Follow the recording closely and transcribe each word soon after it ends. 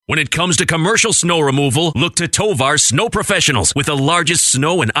When it comes to commercial snow removal, look to Tovar Snow Professionals. With the largest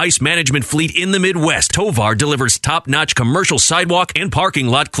snow and ice management fleet in the Midwest, Tovar delivers top-notch commercial sidewalk and parking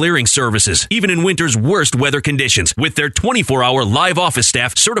lot clearing services, even in winter's worst weather conditions. With their 24-hour live office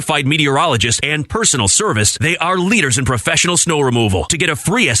staff, certified meteorologist, and personal service, they are leaders in professional snow removal. To get a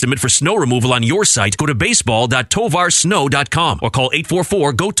free estimate for snow removal on your site, go to baseball.tovarsnow.com or call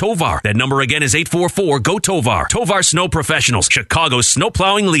 844-GO-TOVAR. That number again is 844-GO-TOVAR. Tovar Snow Professionals, Chicago's snow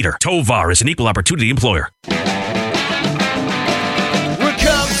plowing leader. Tovar is an equal opportunity employer. We're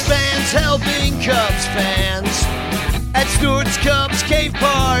Cubs fans helping Cubs fans at Stewart's Cubs Cave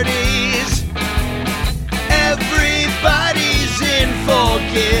parties. Everybody's in for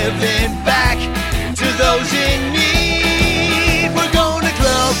giving back to those in need. We're going to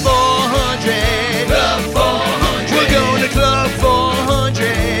Club 400. Club 400. We're going to Club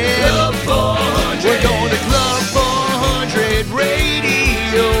 400. Club 400. We're going to Club 400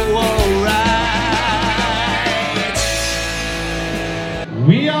 Radio, alright.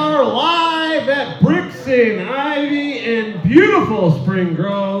 We are live at Brixton Ivy in beautiful Spring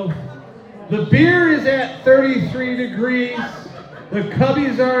Grove. The beer is at 33 degrees. The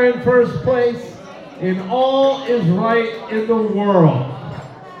Cubbies are in first place. And all is right in the world.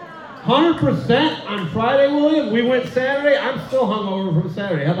 100% on Friday, William. We went Saturday. I'm still hungover from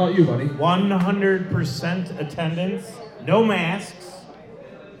Saturday. How about you, buddy? 100% attendance. No masks.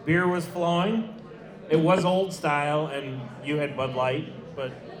 Beer was flowing. It was old style, and you had Bud Light,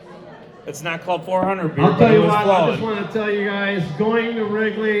 but it's not Club 400 beer. I'll tell you what, I just want to tell you guys, going to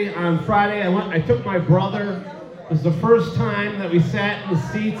Wrigley on Friday, I took my brother. It was the first time that we sat in the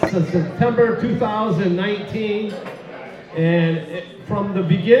seats since September 2019. And from the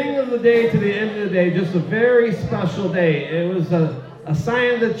beginning of the day to the end of the day, just a very special day. It was a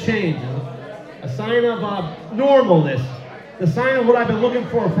sign of the change, a sign of normalness, the sign of what I've been looking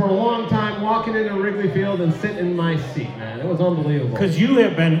for a long time, walking into Wrigley Field and sitting in my seat, man. It was unbelievable. Because you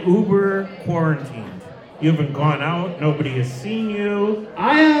have been uber quarantined. You haven't gone out. Nobody has seen you.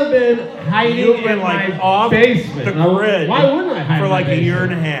 I have been hiding in like my off basement. the grid. Why wouldn't I hide for in like my a year and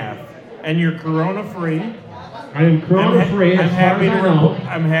basement? a half, and you're corona-free. I am corona-free as far as I know.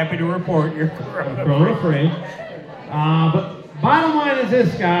 I'm happy to report you're corona-free. Corona-free. But bottom line is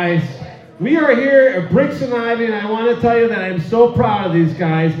this, guys. We are here at Brixton Ivy, and I want to tell you that I'm so proud of these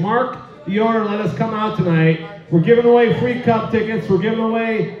guys. Mark, the owner, let us come out tonight. We're giving away free cup tickets. We're giving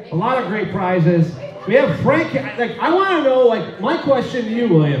away a lot of great prizes. We have Frank. I want to know, my question to you,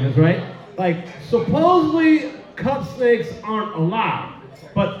 William, is, right? Supposedly cup snakes aren't allowed,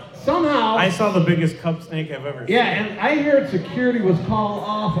 but somehow... I saw the biggest cup snake I've ever seen. Yeah, and I heard security was called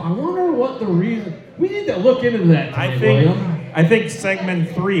off. I wonder what the reason... We need to look into that tonight, William. I think segment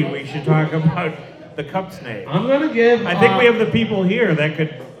 3 we should talk about the cup snake. I'm going to give... I think we have the people here that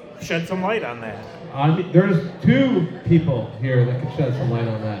could shed some light on that. There's 2 people here that could shed some light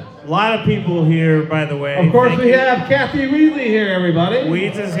on that. A lot of people here, by the way. Of course, we have Kathy Weedley here, everybody.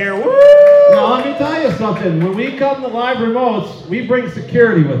 Weeds is here. Woo! Now, let me tell you something. When we come to live remotes, we bring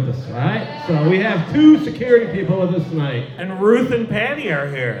security with us, all right? So we have 2 security people with us tonight. And Ruth and Patty are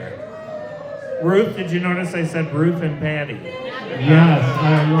here. Ruth, did you notice I said Ruth and Patty? Yes,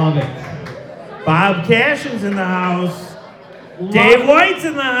 I love it. Bob Cashin's in the house. Dave White's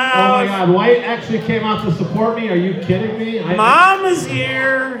in the house. Oh my God, White actually came out to support me. Are you kidding me? Mom is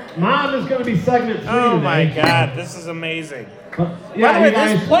here. Mom is going to be segment 3 Oh today. my God, this is amazing. Yeah, By the way,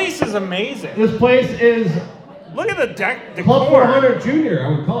 guys, this place is amazing. This place is Look at the decor. Club 400 Junior, I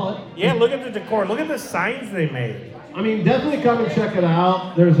would call it. Yeah, look at the decor. Look at the signs they made. I mean, definitely come and check it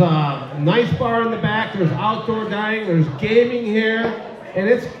out. There's a nice bar in the back. There's outdoor dining. There's gaming here. And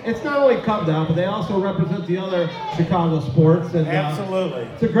it's not only Cubs out, but they also represent the other Chicago sports. And, Absolutely.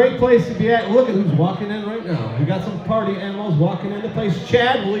 It's a great place to be at. Look at who's walking in right now. We got some party animals walking in the place.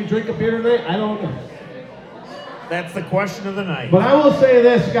 Chad, will he drink a beer tonight? I don't know. That's the question of the night. But I will say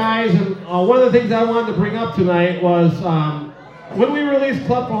this, guys, and one of the things I wanted to bring up tonight was when we released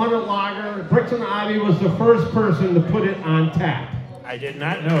Club 400 Lager, Brixton Ivy was the first person to put it on tap. I did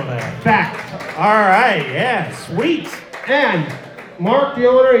not know that. Fact. All right, yeah, sweet. And Mark, the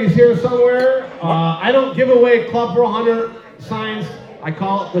owner, he's here somewhere. I don't give away Club 400 signs. I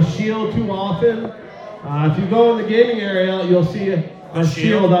call it the shield too often. If you go in the gaming area, you'll see a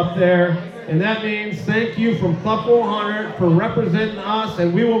shield up there. And that means thank you from Club 400 for representing us,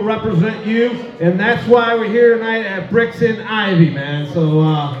 and we will represent you. And that's why we're here tonight at Brixton Ivy, man. So,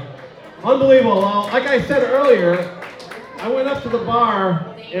 unbelievable. Well, like I said earlier, I went up to the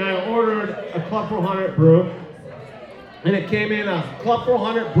bar and I ordered a Club 400 brew. And it came in a Club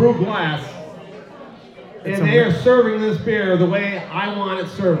 400 brew glass. And they are serving this beer the way I want it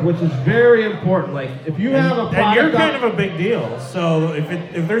served, which is very important. Like, if you have a product... And you're kind of a big deal, so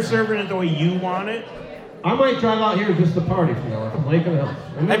if they're serving it the way you want it... I might drive out here just to party from Lake of the Hills.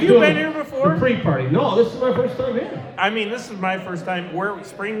 Have you been here before? The pre-party. No, this is my first time here. I mean, this is my first time. Where?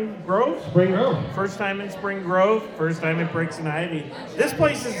 Spring Grove? Spring Grove. First time in Spring Grove. First time at Bricks and Ivy. This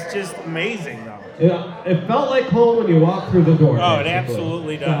place is just amazing, though. Yeah, it felt like home when you walked through the door. Oh, it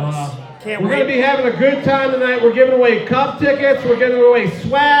absolutely does. We're going to be having a good time tonight. We're giving away cup tickets. We're giving away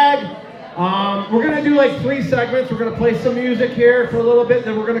swag. We're going to do like 3 segments. We're going to play some music here for a little bit,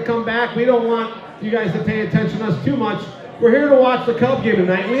 then we're going to come back. We don't want you guys to pay attention to us too much. We're here to watch the Cub game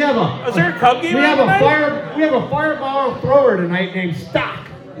tonight. We have a... Is there a Cub game We have tonight? We have a fireball thrower tonight named Stock.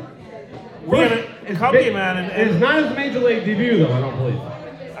 We have a Cub game on. It's not his major league debut, though, I don't believe.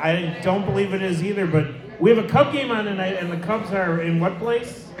 I don't believe it is either, but we have a Cub game on tonight, and the Cubs are in what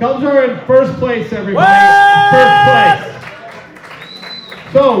place? Cubs are in first place, everybody. What? First place.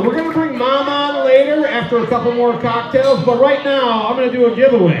 So, we're going to bring Mom on later after a couple more cocktails, but right now, I'm going to do a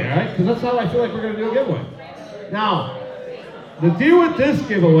giveaway, all right? Because that's how I feel like we're going to do a giveaway. Now, the deal with this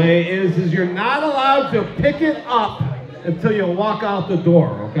giveaway is you're not allowed to pick it up until you walk out the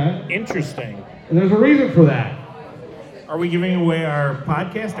door, okay? Interesting. And there's a reason for that. Are we giving away our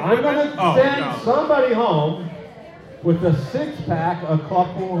podcast equipment? I'm going to send somebody home with a 6-pack of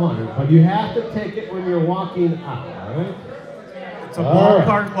Club 400, but you have to take it when you're walking out, all right? It's a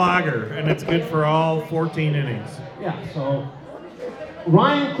ballpark lager, and it's good for all 14 innings. Yeah, so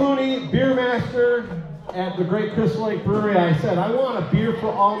Ryan Clooney, beer master at the Great Crystal Lake Brewery, I said, I want a beer for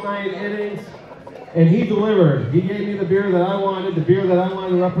all 9 innings, and he delivered. He gave me the beer that I wanted, to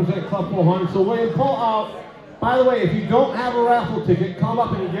represent Club 400. So William, pull out. By the way, if you don't have a raffle ticket, come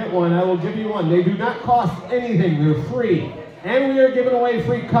up and get one. I will give you one. They do not cost anything. They're free. And we are giving away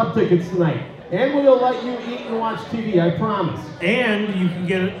free Cub tickets tonight. And we'll let you eat and watch TV, I promise. And you can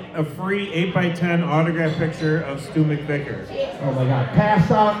get a free 8x10 autograph picture of Stu McVicker. Oh my God. Pass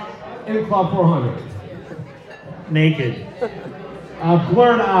out in Club 400. Naked.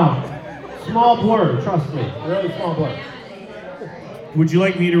 Blurred out. Small blur, trust me. Really small blur. Would you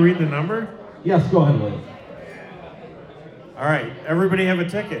like me to read the number? Yes, go ahead, William. All right, everybody have a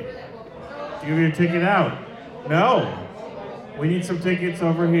ticket. Did you give your ticket out? No. We need some tickets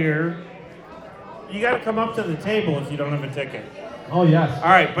over here. You got to come up to the table if you don't have a ticket. Oh, yes. All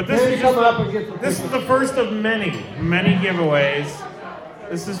right, but this is this is the first of many giveaways.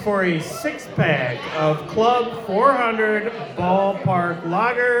 This is for a 6-pack of Club 400 Ballpark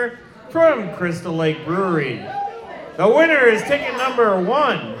Lager from Crystal Lake Brewery. The winner is ticket number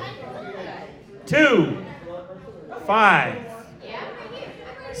 1, 2, 5,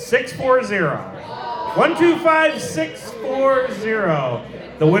 640. 125640.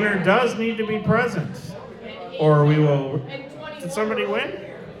 The winner does need to be present, or we will. Did somebody win?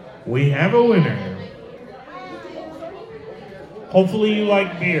 We have a winner. Hopefully you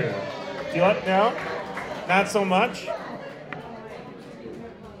like beer. Do you like no? Not so much.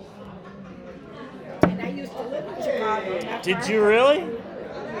 And I used to live in Chicago. Did you really?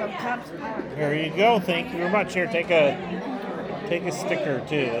 From Cubs Park. Here you go. Thank you very much. Here, take a sticker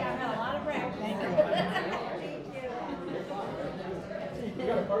too.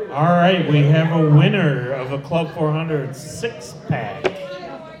 All right, we have a winner of a Club 400 6-pack.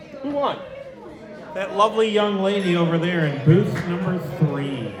 Who won? That lovely young lady over there in booth number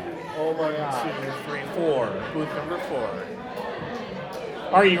 3. Oh my God. 2, 3, 4. Booth number 4.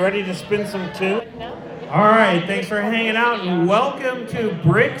 Are you ready to spin some tune? All right, thanks for hanging out and welcome to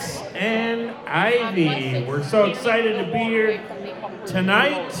Bricks and Ivy. We're so excited to be here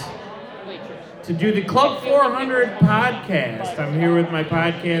tonight to do the Club 400 podcast. I'm here with my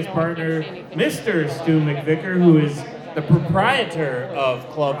podcast partner, Mr. Stu McVicker, who is the proprietor of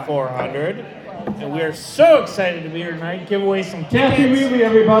Club 400. And we are so excited to be here tonight. Give away some tickets. Kathy Wheatley,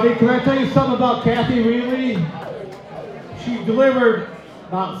 everybody. Can I tell you something about Kathy Wheatley? She delivered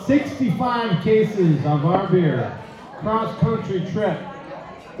about 65 cases of our beer. Cross-country trip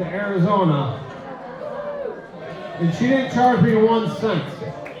to Arizona. And she didn't charge me 1 cent.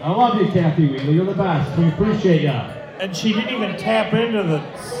 I love you, Kathy Wheatley. You're the best. We appreciate you. And she didn't even tap into the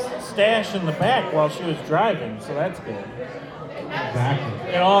stash in the back while she was driving, so that's good. Exactly.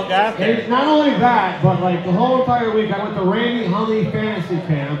 It all got there. And not only that, but like the whole entire week, I went to Randy Honey Fantasy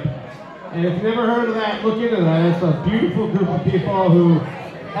Camp. And if you've never heard of that, look into that. It's a beautiful group of people who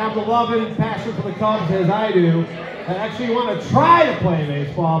have the love and passion for the Cubs as I do, and actually want to try to play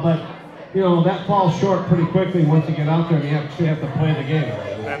baseball, but that falls short pretty quickly once you get out there and you actually have to play the game.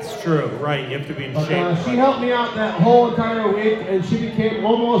 That's true, right? You have to be in But shape. she helped me out that whole entire week, and she became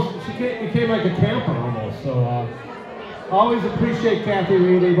like a camper almost. So I always appreciate Kathy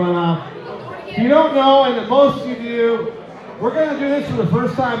Reedy. But if you don't know, and most of you do, we're going to do this for the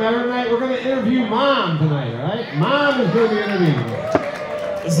first time ever tonight. We're going to interview Mom tonight, all right? Mom is going to be interviewed.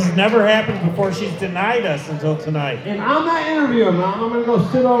 This has never happened before. She's denied us until tonight. And I'm not interviewing Mom. I'm going to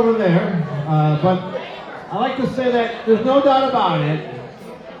go sit over there. But I like to say that there's no doubt about it.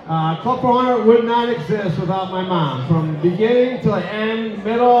 Club 400 would not exist without my mom. From beginning to the end,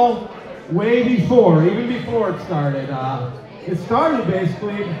 middle, way before, even before it started. It started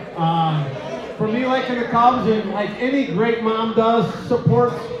basically for me liking the Cubs, and like any great mom does,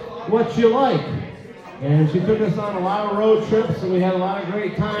 supports what you like. And she took us on a lot of road trips, and we had a lot of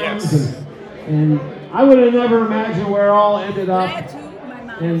great times. Yes. And I would have never imagined where it all ended I up. had two. My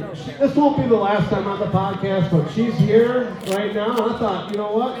mom And was over. this won't be the last time on the podcast, but she's here right now. And I thought, you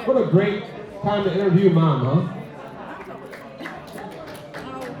know what a great time to interview Mom, huh?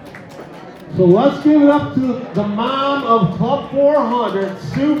 So let's give it up to the mom of Club 400,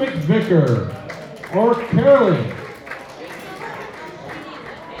 Sue McVicker, or Carolyn.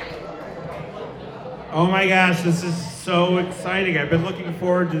 Oh my gosh, this is so exciting. I've been looking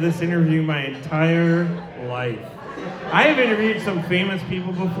forward to this interview my entire life. I have interviewed some famous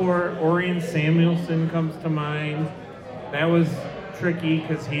people before. Orion Samuelson comes to mind. That was tricky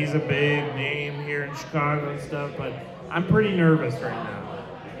because he's a big name here in Chicago and stuff, but I'm pretty nervous right now.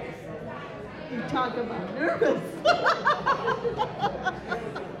 You talk about nervous.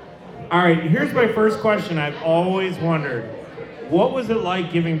 All right, here's my first question. I've always wondered, what was it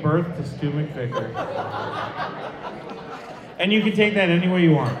like giving birth to Stu McVicker? And you can take that any way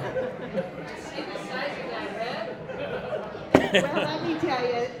you want. Well, let me tell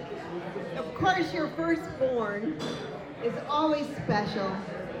you, of course your firstborn is always special.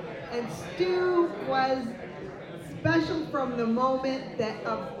 And Stu was special from the moment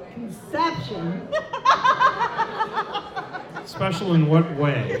of conception. Special in what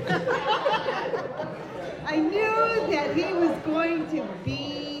way? I knew that he was going to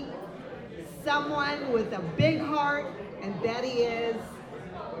be someone with a big heart, and that he is.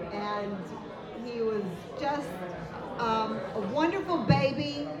 And he was just a wonderful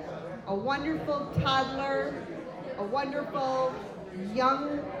baby, a wonderful toddler, a wonderful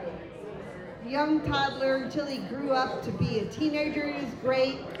young toddler until he grew up to be a teenager. He was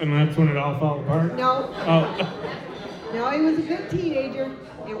great. And that's when it all fell apart? No, Oh. no, he was a good teenager.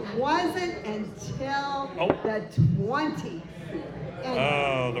 It wasn't until the 20s. And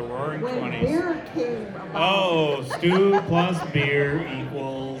Oh, the roaring when 20s. beer came about. Oh, stew plus beer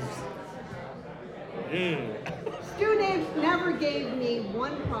equals... Ew. Stu never gave me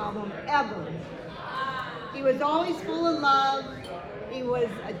one problem, ever. He was always full of love. He was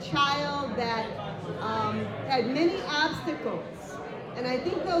a child that had many obstacles. And I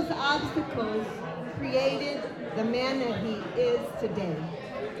think those obstacles created the man that he is today.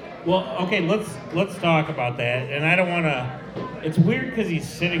 Well, okay, let's talk about that. And I don't want to... It's weird because he's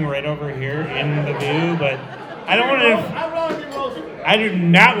sitting right over here in the view, but I don't want to... I do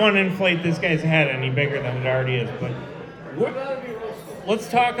not want to inflate this guy's head any bigger than it already is, but let's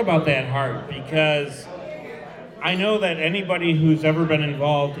talk about that heart, because I know that anybody who's ever been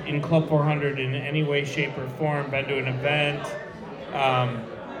involved in Club 400 in any way, shape, or form, been to an event,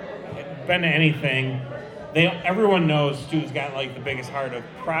 been to anything, everyone knows Stu's got like the biggest heart of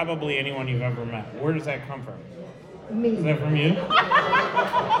probably anyone you've ever met. Where does that come from? Me. Is that from you?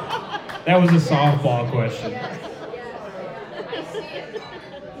 That was a softball question.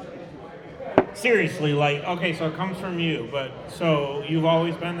 Seriously, like, okay, so it comes from you, but so you've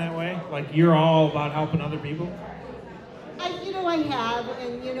always been that way? Like, you're all about helping other people? I have,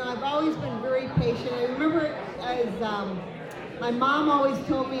 and I've always been very patient. I remember as my mom always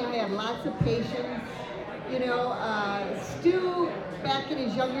told me I had lots of patience. Stu, back in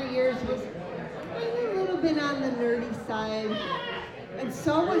his younger years, was a little bit on the nerdy side, and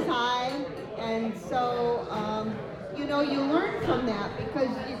so was I. And so, you learn from that because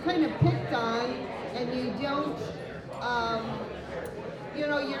you're kind of picked on, and you don't,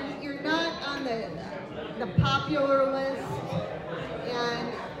 you're not on the popular list,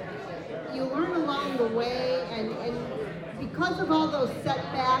 and you learn along the way, and because of all those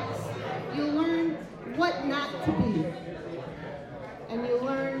setbacks, you learn what not to be, and you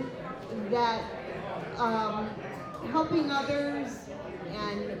learn that helping others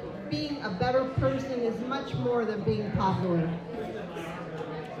and being a better person is much more than being popular.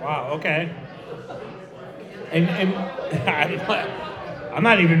 Wow, okay. And I'm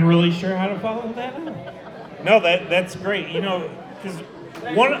not even really sure how to follow that up. No, that's great. You know, because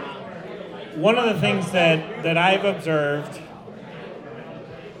one of the things that I've observed,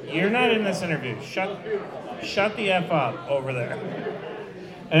 you're not in this interview. Shut the F up over there.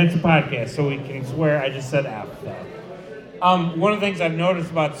 And it's a podcast, so we can swear I just said F. One of the things I've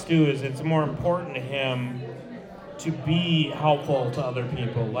noticed about Stu is it's more important to him to be helpful to other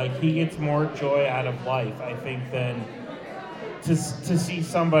people. Like, he gets more joy out of life, I think, than to see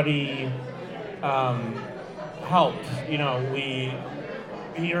somebody helped. You know, he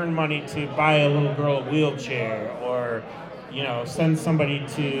earned money to buy a little girl a wheelchair, or, you know, send somebody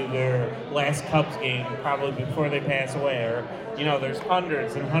to their last Cubs game probably before they pass away, or, you know, there's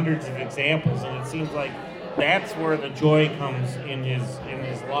hundreds and hundreds of examples, and it seems like that's where the joy comes in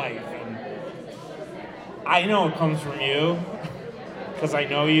his life. And I know it comes from you because I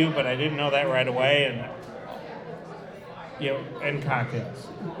know you, but I didn't know that right away. And you know, and cocktails.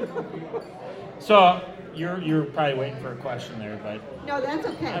 So you're probably waiting for a question there, but No, that's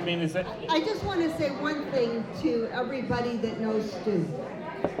okay. I mean, is that? I just want to say one thing to everybody that knows Stu.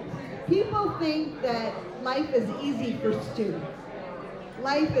 People think that life is easy for Stu.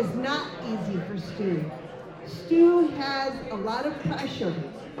 Life is not easy for Stu. Stu has a lot of pressure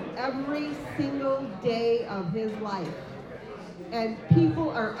every single day of his life. And people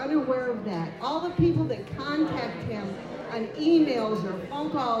are unaware of that. All the people that contact him on emails or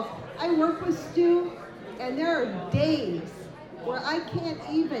phone calls, I work with Stu, and there are days where I can't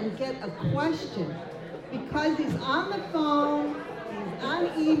even get a question because he's on the phone, he's on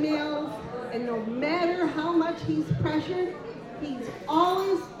emails, and no matter how much he's pressured, he's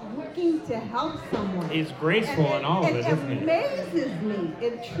always looking to help someone. He's graceful in all of it, isn't he? It amazes me.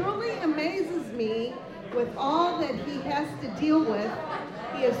 It truly amazes me with all that he has to deal with.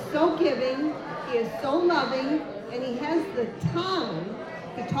 He is so giving, he is so loving, and he has the time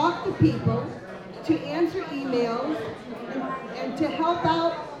to talk to people, to answer emails, and to help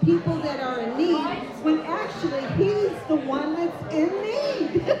out people that are in need, when actually he's the one that's in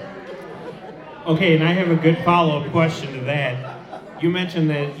need. Okay, and I have a good follow-up question to that. You mentioned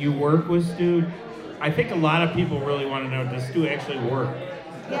that you work with Stu. I think a lot of people really want to know, does Stu actually work?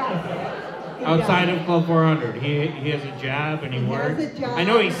 Yeah. Outside of Club 400, he has a job and he works. has a job. I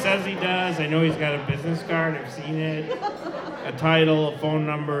know he says he does. I know he's got a business card. I've seen it, a title, a phone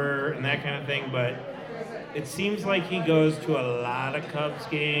number, and that kind of thing. But it seems like he goes to a lot of Cubs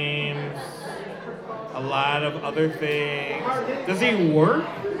games, a lot of other things. Does he work?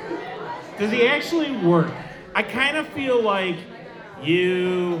 Does he actually work? I kind of feel like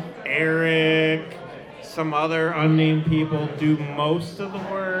you, Eric, some other unnamed people do most of the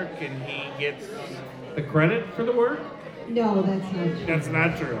work, and he gets the credit for the work? No, that's not true. That's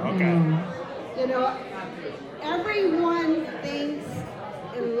not true. Okay. You know, everyone thinks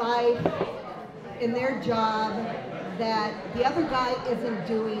in life, in their job, that the other guy isn't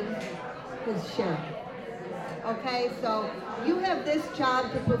doing his share. Okay, so you have this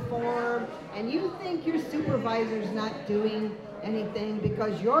job to perform, and you think your supervisor's not doing anything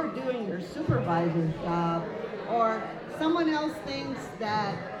because you're doing your supervisor's job, or someone else thinks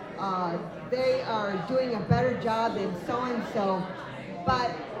that they are doing a better job than so-and-so,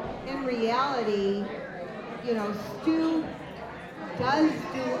 but in reality, you know, Stu does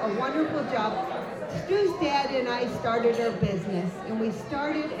do a wonderful job. Stu's dad and I started our business, and we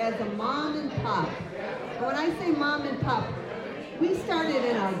started as a mom and pop. And when I say mom and pop, we started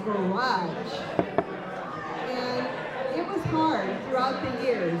in our garage. And it was hard throughout the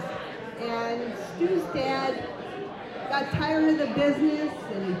years. And Stu's dad got tired of the business,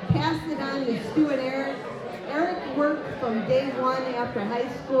 and he passed it on to Stu and Eric. Eric worked from day one after high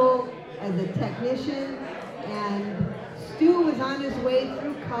school as a technician, and Stu was on his way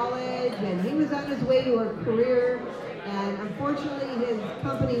through college, and he was on his way to a career, and unfortunately his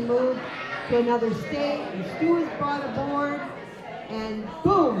company moved to another state, and Stu was brought aboard, and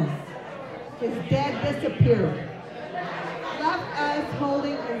boom, his dad disappeared. Left us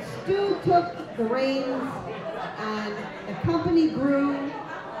holding, and Stu took the reins, and the company grew,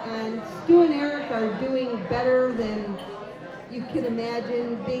 and Stu and Eric are doing better than you can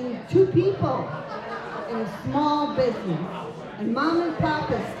imagine, being two people in a small business. And Mom and Pop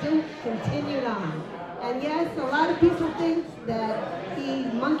has still continued on. And yes, a lot of people think that he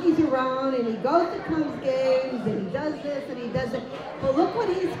monkeys around and he goes to Cubs games and he does this and he does that. But look what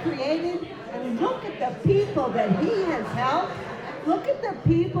he's created, and look at the people that he has helped. Look at the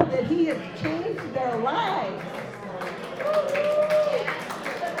people that he has changed their lives.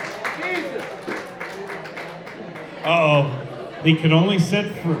 Jesus. Uh-oh. He could only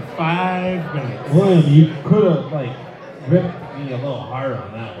sit for 5 minutes. William, you could have, ripped me a little hard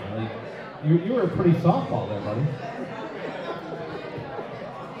on that one. Like, you were a pretty softball there, buddy.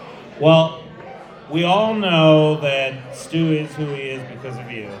 Well, we all know that Stu is who he is because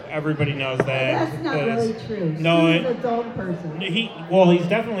of you. Everybody knows that. That's not really true. No, He's his own person. He's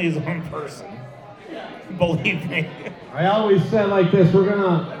definitely his own person. Believe me. I always said like this,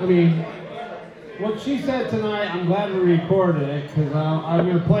 what she said tonight, I'm glad we recorded it, because I'm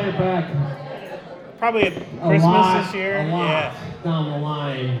going to play it back Probably at Christmas this year. a lot Yeah. down the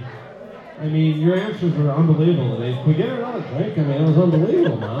line. I mean, your answers were unbelievable today. Can we get her another drink? I mean, it was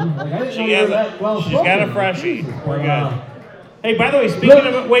unbelievable, man. Like, I didn't know you were that well She's got a spoken. freshie. Jesus, We're but, good. Hey, by the way,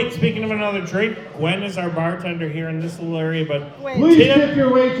 speaking of another drink, Gwen is our bartender here in this little area, but Please tip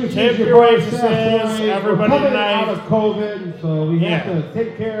your waitresses, tip your bar waitresses, staff tonight. everybody We're coming tonight. out of COVID, so we have Yeah. to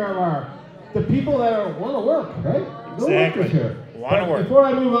take care of the people that want to work, right? No Exactly. workers here. Wanna But work. Before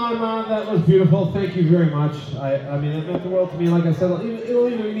I move on, Mom, that was beautiful. Thank you very much. I mean, it meant the world to me. Like I said, it'll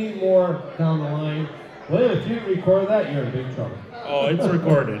even mean more down the line. Well, if you didn't record that, you're in big trouble. Oh, it's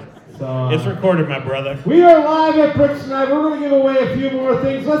recorded. So, It's recorded, my brother. we are live at Bricks Night. We're going to give away a few more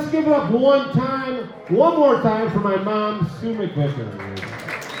things. Let's give it up one more time for my mom, Sue McVicker.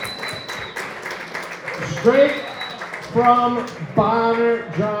 Straight from Bonner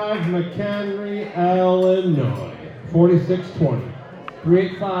Drive, McHenry, Illinois. 4620.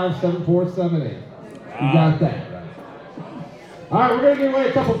 385-7478. You got that, right? All right, we're going to give away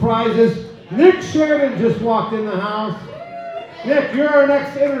a couple prizes. Nick Sheridan just walked in the house. Nick, you're our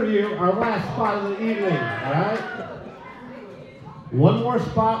next interview, our last spot of the evening, all right? One more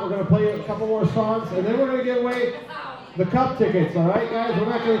spot, we're going to play a couple more songs, and then we're going to give away the cup tickets, all right, guys? We're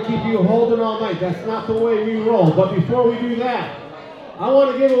not going to keep you holding all night. That's not the way we roll. But before we do that, I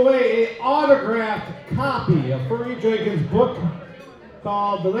want to give away an autographed copy of Fergie Jenkins' book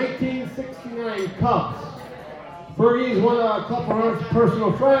called The 1969 Cubs. Fergie's one of Club 400's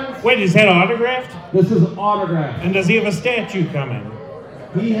personal friends. Wait, is that autographed? This is autographed. And does he have a statue coming?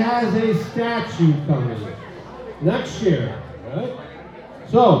 He has a statue coming next year, right?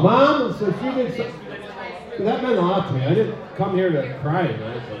 So, Mom, since you did that meant a lot to me. I didn't come here to cry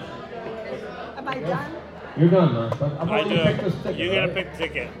tonight. Am I done? You're done, Mom. But I'm I going to do. pick this ticket. You gotta right? pick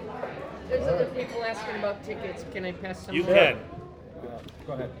ticket. There's other people asking about tickets. Can I pass some? You more? can.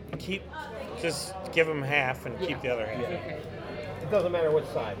 Go ahead. Just give him half and keep Yeah. the other half. Okay. It doesn't matter which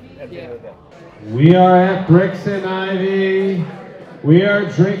side at the end of the day. We are at Bricks and Ivy. We are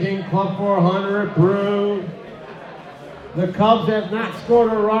drinking Club 400 brew. The Cubs have not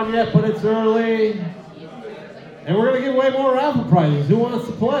scored a run yet, but it's early. And we're going to give away more raffle prizes. Who wants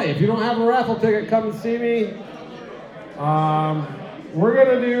to play? If you don't have a raffle ticket, come and see me. We're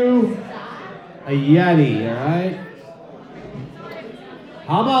going to do a Yeti, all right?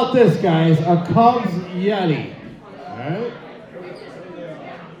 How about this, guys? A Cubs Yeti. All right?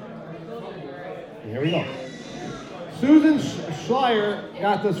 Here we go. Susan Schleier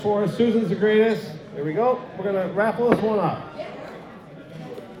got this for us. Susan's the greatest. Here we go. We're going to raffle this one up.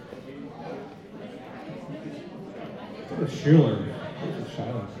 Look at Schuler.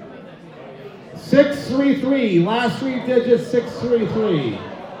 633. Last three digits, 633.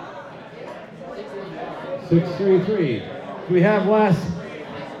 633. Do we have last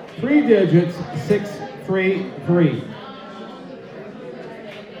three digits, 633.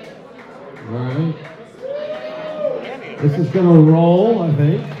 All right. This is going to roll, I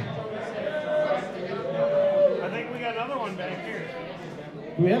think. I think we got another one back here.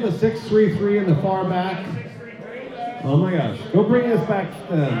 Do we have a 633 in the far back? Oh my gosh. Go bring this back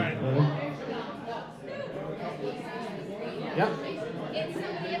then. Yep.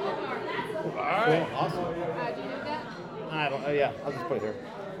 Alright. Awesome. I don't. Yeah, I'll just put it here.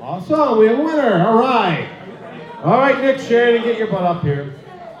 Awesome. We have a winner. All right. All right, Nick Sheridan, get your butt up here.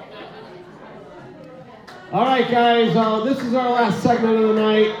 All right, guys. This is our last segment of the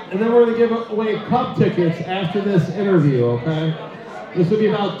night, and then we're going to give away Cub tickets after this interview, okay? This will be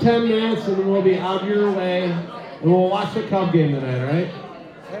about 10 minutes, and then we'll be out your way, and we'll watch the Cub game tonight, all right?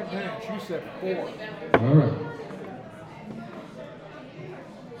 10 minutes. You said 4. All right.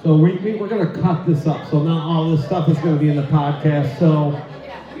 So we're going to cut this up, so not all this stuff is going to be in the podcast. So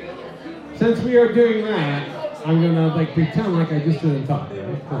since we are doing that, I'm going to pretend like I just didn't talk. Right?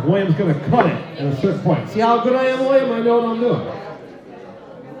 'Cause William's going to cut it at a certain point. See how good I am, William? I know what I'm doing.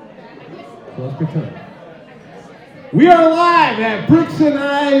 So let's pretend. We are live at Bricks and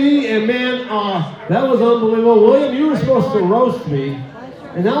Ivy, and man, that was unbelievable. William, you were supposed to roast me,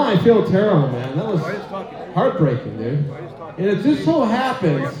 and now I feel terrible, man. That was heartbreaking, dude. And it just so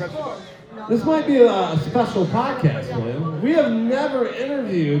happens, this might be a special podcast, William. We have never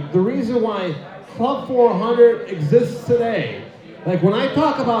interviewed. The reason why Club 400 exists today. Like when I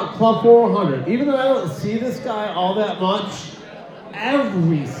talk about Club 400, even though I don't see this guy all that much,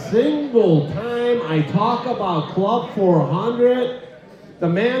 every single time I talk about Club 400, the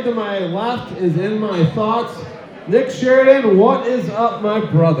man to my left is in my thoughts. Nick Sheridan, what is up, my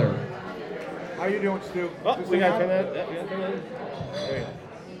brother? How you doing, Stu? Oh, we got to that. turn that. There you go.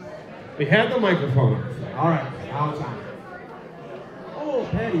 We had the microphone. All right, now it's on. Oh,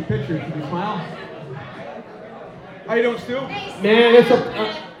 Patty, picture. Can you smile? How you doing, Stu? Man, it's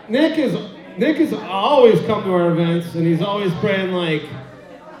Nick is always come to our events, and he's always been like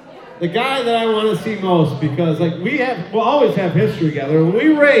the guy that I want to see most because like we'll always have history together. When we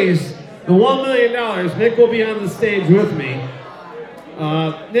raise the $1 million, Nick will be on the stage with me.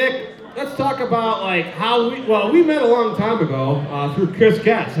 Nick, let's talk about like how we met a long time ago through Chris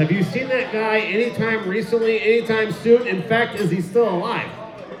Getz. Have you seen that guy anytime recently, anytime soon? In fact, is he still alive?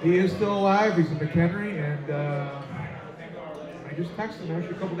 He is still alive. He's in McHenry, and I just texted him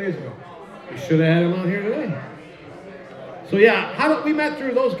actually a couple days ago. We should have had him out here today. So yeah, we met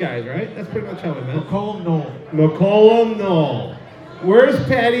through those guys, right? That's pretty much how we met. McCollum Knoll. Where's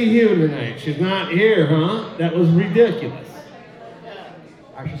Patty Hugh tonight? She's not here, huh? That was ridiculous.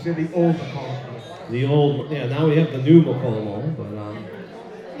 I should say the old McCollum. The old, yeah, now we have the new McCollum, but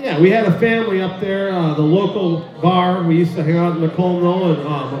yeah, we had a family up there, the local bar. We used to hang out in McCollum Knoll and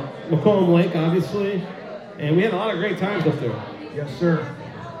McCollum Lake, obviously, and we had a lot of great times up there. Yes, sir.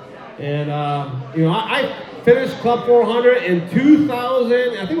 And, I finished Club 400 in 2000,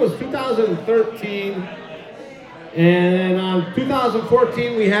 I think it was 2013, and in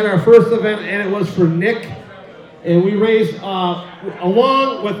 2014 we had our first event, and it was for Nick. And we raised,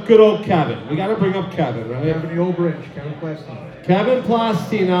 along with good old Kevin. We got to bring up Kevin, right? Kevin the Old Bridge, Kevin Plastina. Kevin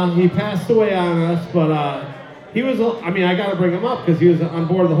Plastina, he passed away on us, but he was, I got to bring him up because he was on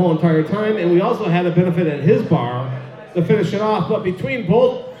board the whole entire time. And we also had a benefit at his bar to finish it off. But between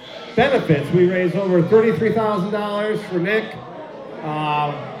both benefits, we raised over $33,000 for Nick.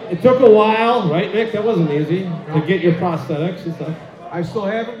 It took a while, right, Nick? That wasn't easy to get your prosthetics and stuff. I still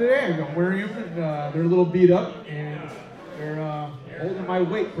have them today. I'm wearing them, and they're a little beat up, and they're holding my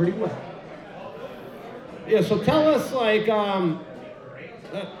weight pretty well. Yeah, so tell us, like, go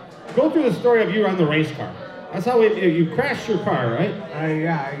through the story of you on the race car. That's how you crashed your car, right?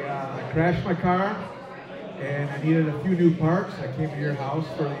 I crashed my car, and I needed a few new parts. I came to your house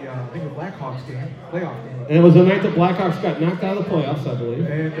for the, I think the Blackhawks game, playoff game. And it was the night the Blackhawks got knocked out of the playoffs, I believe.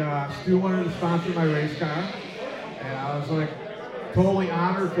 And Stu wanted to sponsor my race car, and I was like, totally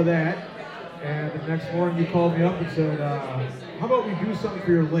honored for that. And the next morning you called me up and said, how about we do something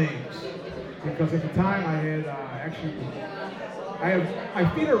for your legs? Because at the time I had my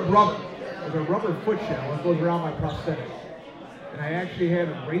feet are rubber. There's a rubber foot shell that goes around my prosthetic. And I actually had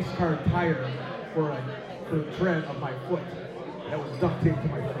a race car tire for the tread of my foot that was duct taped to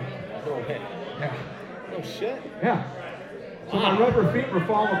my foot. No way. Yeah. Oh shit. Yeah. So my rubber feet were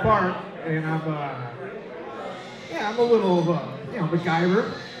falling apart, and I'm a little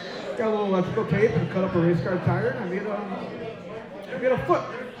MacGyver. Got a little electrical tape and cut up a race car tire, and I made a foot.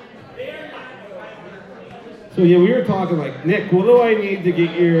 So yeah, we were talking like, Nick, what do I need to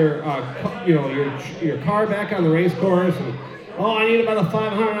get your car back on the race course? And I need about a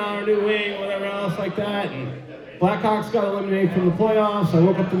 $500 new wing, whatever else like that. And Blackhawks got eliminated from the playoffs. I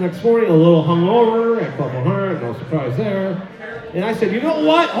woke up the next morning a little hungover at Club 400, no surprise there. And I said, you know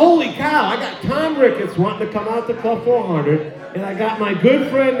what? Holy cow! I got Tom Ricketts wanting to come out to Club 400, and I got my good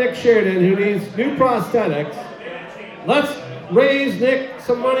friend Nick Sheridan who needs new prosthetics. Let's raise Nick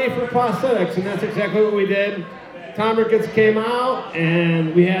some money for prosthetics, and that's exactly what we did. Tom Ricketts came out,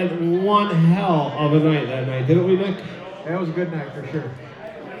 and we had one hell of a night that night, didn't we, Nick? That was a good night for sure.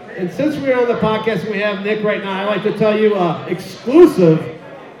 And since we're on the podcast and we have Nick right now, I'd like to tell you an exclusive,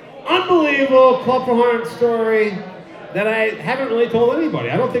 unbelievable Club 400 story that I haven't really told anybody.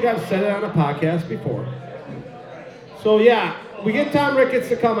 I don't think I've said it on a podcast before. So yeah, we get Tom Ricketts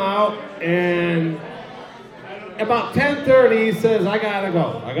to come out, and about 10:30 he says, I gotta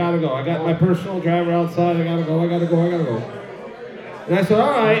go. I got my personal driver outside. I gotta go. And I said,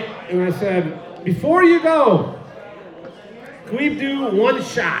 all right. And I said, before you go, can we do one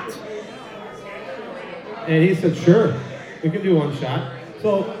shot? And he said, sure, we can do one shot.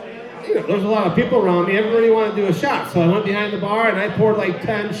 So, there's a lot of people around me. Everybody wanted to do a shot. So I went behind the bar and I poured like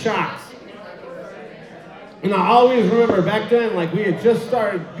 10 shots. And I always remember back then, like we had just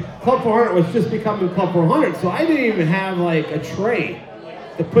started, Club 400 was just becoming Club 400. So I didn't even have like a tray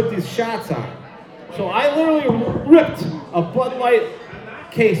to put these shots on. So I literally ripped a Bud Light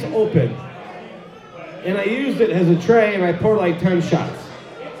case open. And I used it as a tray and I poured like 10 shots.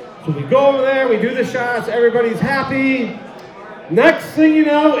 So we go over there, we do the shots, everybody's happy. Next thing you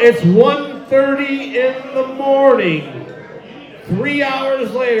know, it's 1:30 in the morning. 3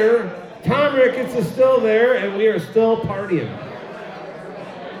 hours later, Tom Ricketts is still there, and we are still partying.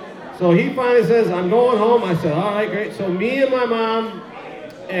 So he finally says, I'm going home. I said, all right, great. So me and my mom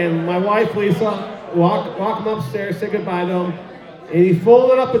and my wife, Lisa, walk him upstairs, say goodbye to him. And he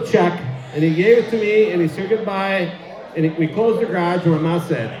folded up a check, and he gave it to me, and he said goodbye. And we closed the garage, and my mom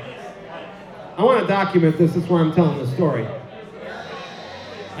said, I want to document this. This is why I'm telling the story.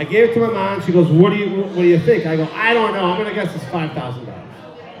 I gave it to my mom. She goes, what do you think? I go, I don't know. I'm going to guess it's $5,000.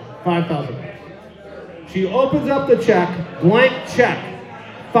 $5,000. She opens up the check, blank check,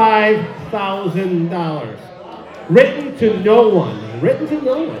 $5,000. Written to no one. Written to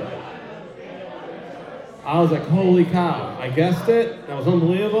no one. I was like, holy cow. I guessed it. That was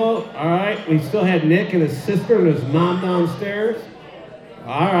unbelievable. All right. We still had Nick and his sister and his mom downstairs.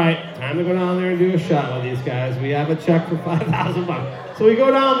 All right. Time to go down there and do a shot with these guys. We have a check for $5,000. So we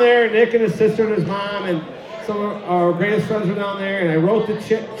go down there, Nick and his sister and his mom, and some of our greatest friends were down there, and I wrote the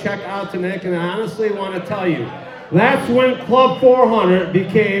check out to Nick, and I honestly want to tell you, that's when Club 400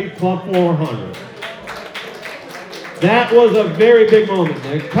 became Club 400. That was a very big moment,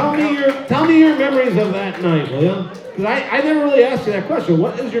 Nick. Tell me your memories of that night, will you? Because I never really asked you that question.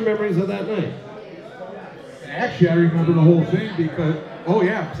 What is your memories of that night? Actually, I remember the whole thing because I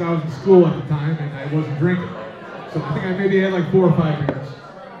was in school at the time and I wasn't drinking. So I think I maybe had like 4 or 5 beers.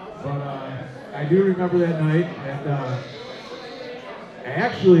 But I do remember that night, and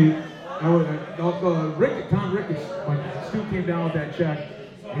Tom Ricketts, when Stu came down with that check,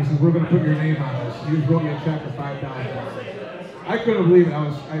 he said, we're going to put your name on this. He was wrote me a check for $5,000. I couldn't believe it. I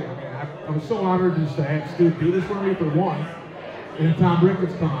was so honored just to have Stu do this for me for one. And then Tom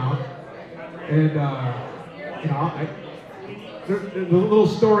Ricketts come out. And, the little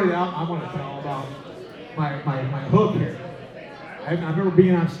story that I want to tell about my hook here. I remember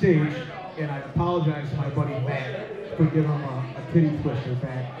being on stage, and I apologized to my buddy Matt for giving him a titty twister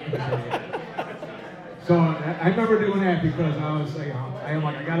back in the day. So I remember doing that because I was like,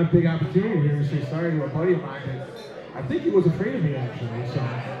 I got a big opportunity here to say sorry to a buddy of mine that I think he was afraid of me actually. So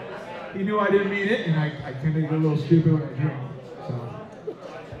he knew I didn't mean it, and I tend to get a little stupid when I drink. So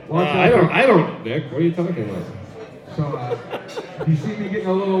I don't, Nick. What are you talking about? So if you see me getting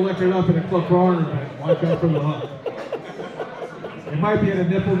a little liquored up in a Club 400, watch out for the hook. It might be at a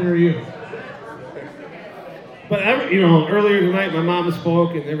nipple near you. But earlier tonight, my mom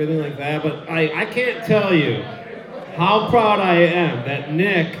spoke and everything like that. But I can't tell you how proud I am that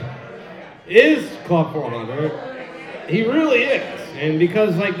Nick is Club 400. He really is, and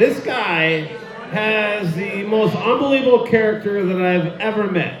because this guy has the most unbelievable character that I've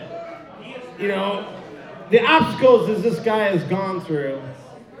ever met. The obstacles that this guy has gone through.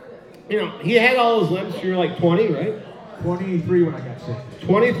 He had all his limbs. You were like 20, right? 23 when I got sick.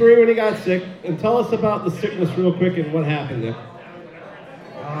 23 when he got sick. And tell us about the sickness real quick and what happened there.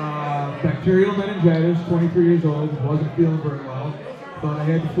 Bacterial meningitis, 23 years old, wasn't feeling very well. Thought I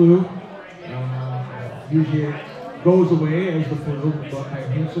had the flu. Usually it goes away as the flu, but my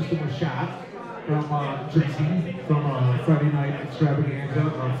immune system was shot from drinking from a Friday night extravaganza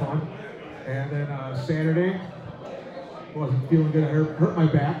or fun. And then Saturday, wasn't feeling good. I hurt my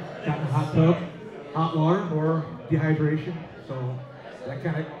back, got in a hot tub, hot water, or dehydration. So that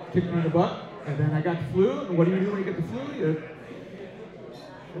kind of kicked me in the butt. And then I got the flu. And what do you do when you get the flu? You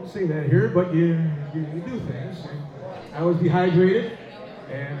shouldn't say that here, but you do things. And I was dehydrated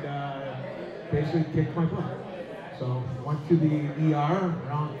and basically kicked my butt. So went to the ER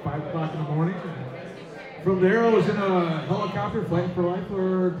around 5 o'clock in the morning. And from there, I was in a helicopter flight for life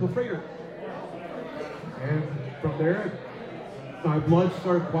to freighter. And from there, my blood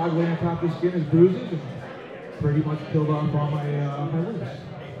started coagulating on top of the skin as bruises and pretty much killed off all my limbs.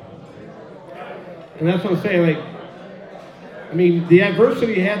 And that's what I'm saying, the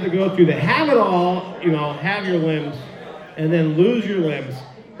adversity you had to go through, to have it all, have your limbs, and then lose your limbs,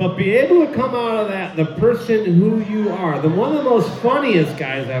 but be able to come out of that the person who you are, one of the most funniest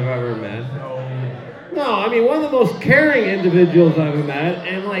guys I've ever met. No, one of the most caring individuals I've ever met,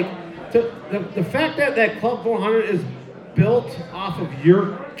 and the fact that Club 400 is built off of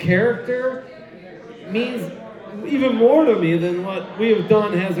your character means even more to me than what we have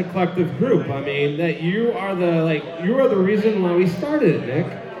done as a collective group. That you are the reason why we started it, Nick.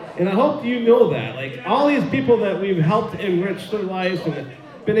 And I hope you know that. All these people that we've helped enrich their lives and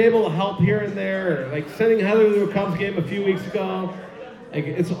been able to help here and there, or sending Heather to a Cubs game a few weeks ago,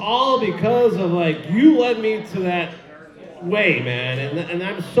 it's all because of you led me to that way, man. And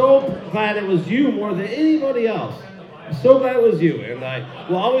I'm so glad it was you more than anybody else so glad it was you, and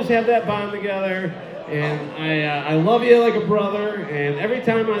we'll always have that bond together. And I love you like a brother, and every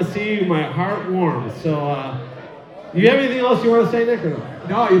time I see you, my heart warms. So, do you have anything else you want to say, Nick, or no?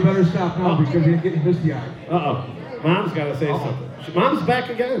 No, you better stop now because you're getting misty-eyed. Uh-oh. Mom's got to say something. Mom's back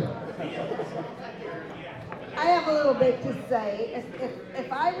again. I have a little bit to say.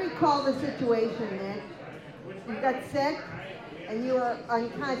 If I recall the situation, Nick, you got sick and you were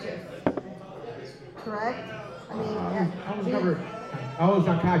unconscious, correct? I mean, I was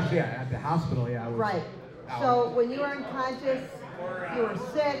unconscious, at the hospital, I was. Right. So when you were unconscious, you were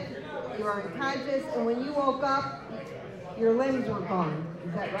sick, you were unconscious, and when you woke up, your limbs were gone.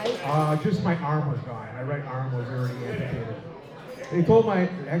 Is that right? Just my arm was gone. My right arm was already amputated. They told my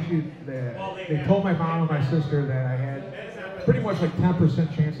mom and my sister that I had pretty much like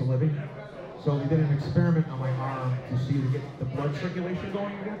 10% chance of living. So we did an experiment on my arm to see to get the blood circulation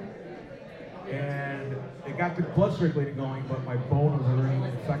going again. And it got the blood circulating going, but my bone was already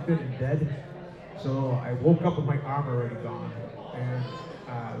infected and dead. So I woke up with my arm already gone, and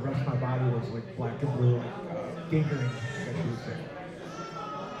the rest of my body was like black and blue, like gangrene, I guess you would say.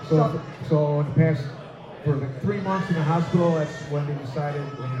 So in the past, for like 3 months in the hospital, that's when they decided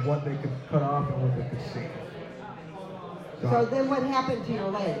what they could cut off and what they could save. So then what happened to your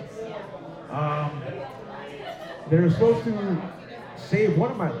legs? They were supposed to save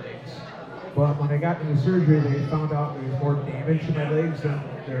one of my legs, but when they got into surgery, they found out there was more damage to my legs than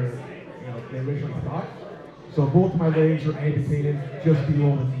they originally thought. So both of my legs were amputated just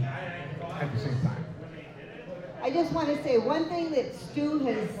below the knee at the same time. I just want to say one thing that Stu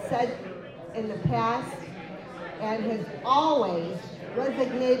has said in the past and has always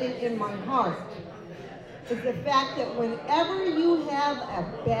resonated in my heart is the fact that whenever you have a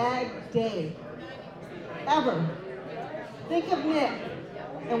bad day, ever, think of Nick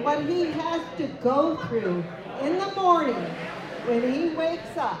and what he has to go through in the morning when he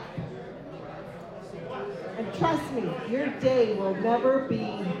wakes up. And trust me, your day will never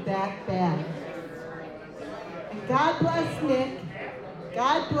be that bad. And God bless Nick.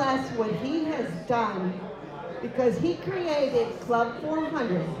 God bless what he has done, because he created Club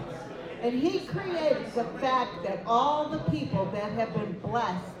 400. And he created the fact that all the people that have been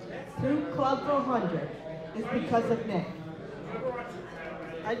blessed through Club 400 is because of Nick.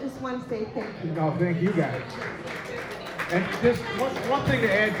 I just want to say thank you. No, thank you guys. And just one thing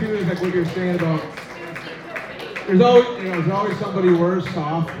to add to is like what you're saying about there's always somebody worse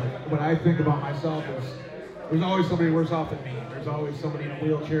off. Like what I think about myself is there's always somebody worse off than me. There's always somebody in a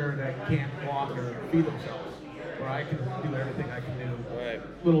wheelchair that can't walk or feed themselves, where I can do everything I can do. Right.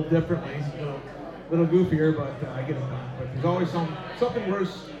 A little differently, a little goofier, but I get it done. But there's always something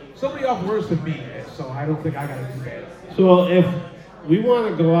worse, somebody off worse than me. So I don't think I got it too bad. So if we want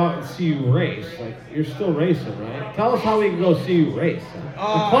to go out and see you race, like you're still racing, right? Tell us how we can go see you race.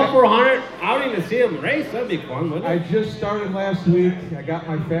 Club 400, I don't even see him race. That'd be fun, wouldn't it? I just started last week. I got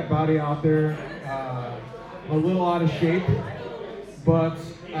my fat body out there. I'm a little out of shape, but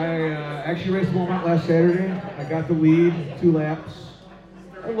I actually raced Wilmot last Saturday. I got the lead 2 laps.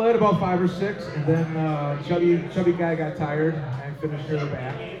 I led about 5 or 6, and then chubby guy got tired and finished near the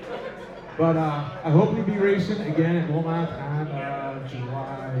back. But I hope to be racing again at Wilmot on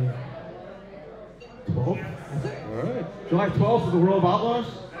July 12th. All right. July 12th for the World of Outlaws.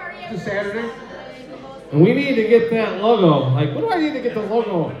 It's a Saturday. And we need to get that logo. Like, what do I need to get the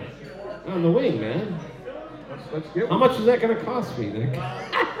logo on the wing, man? Let's get one. How much is that going to cost me, Nick? I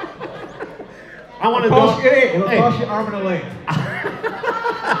want to It'll cost you an arm and a leg.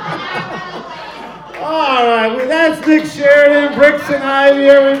 All right, well, that's Nick Sheridan, Bricks and Ivy,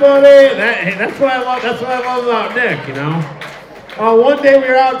 everybody. That's what I love. That's what I love about Nick. You know. One day we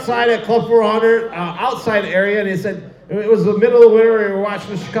were outside at Club 400, outside area, and he said it was the middle of the winter. We were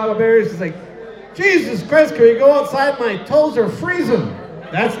watching the Chicago Bears. He's like, "Jesus Christ, can we go outside? My toes are freezing."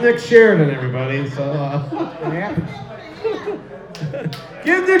 That's Nick Sheridan, everybody. So it happens.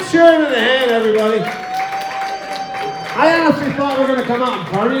 Give Nick Sheridan a hand, everybody. I honestly thought we were gonna come out and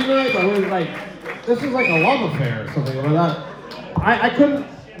party tonight, but we were like, this is like a love affair or something like that. I couldn't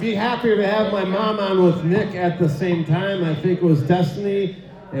be happier to have my mom on with Nick at the same time. I think it was destiny,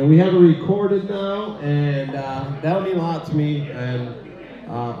 and we have it recorded now, and that'll mean a lot to me, and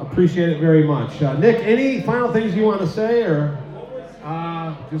appreciate it very much. Nick, any final things you want to say, or?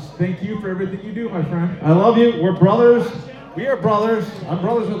 Just thank you for everything you do, my friend. I love you. We're brothers. We are brothers. I'm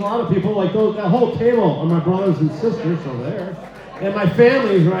brothers with a lot of people. Like that whole table are my brothers and sisters over there, and my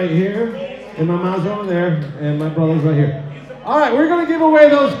family's right here. And my mom's over there, and my brother's right here. All right, we're going to give away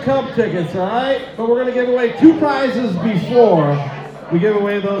those Cub tickets, all right? But we're going to give away 2 prizes before we give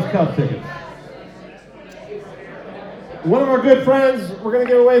away those Cub tickets. one of our good friends, we're going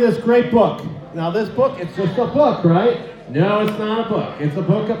to give away this great book. Now, this book, it's just a book, right? No, it's not a book. It's a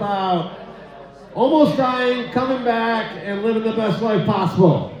book about almost dying, coming back, and living the best life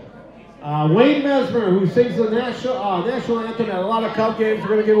possible. Wayne Mesmer, who sings the national anthem at a lot of Cub games, we're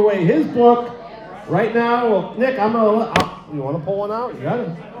going to give away his book right now. Well, Nick, you want to pull one out? You got it.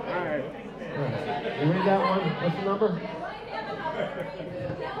 All right. You read that one? What's the number?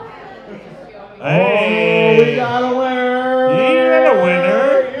 Hey. Oh, we got a winner. You got a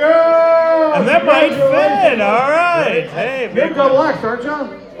winner. Yeah. And that might fit. All right. Hey, You're double X, aren't you?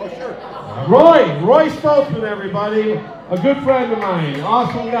 Oh, sure. Roy Stoltzman, everybody. A good friend of mine.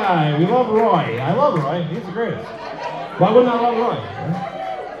 Awesome guy. We love Roy. I love Roy. He's the greatest. Why wouldn't I love Roy?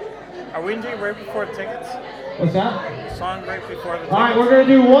 Are we doing right before the tickets? What's that? Song right before the tickets. All right, we're going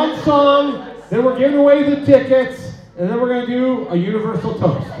to do one song, then we're giving away the tickets, and then we're going to do a universal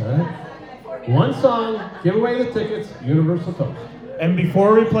toast. All right? One song, give away the tickets, universal toast. And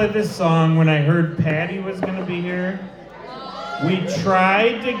before we play this song, when I heard Patty was going to be here, we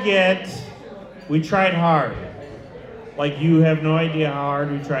tried hard. Like, you have no idea how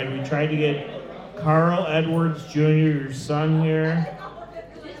hard we tried. We tried to get Carl Edwards Jr., your son, here.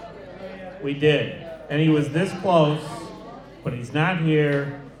 We did. And he was this close, but he's not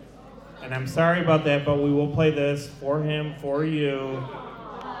here. And I'm sorry about that, but we will play this for him, for you.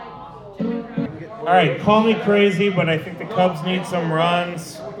 All right, call me crazy, but I think the Cubs need some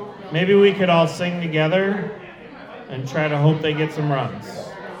runs. Maybe we could all sing together and try to hope they get some runs.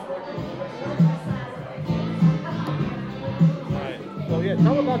 So yeah,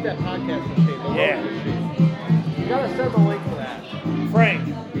 tell them about that podcast and shit. Yeah. You gotta send the link for that. Frank,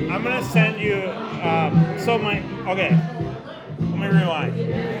 I'm gonna send you, okay, let me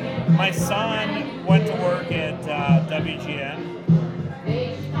rewind. My son went to work at WGN,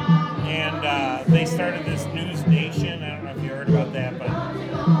 and they started this News Nation. I don't know if you heard about that, but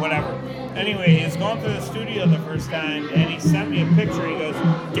whatever. Anyway, he was going through the studio the first time, and he sent me a picture. He goes,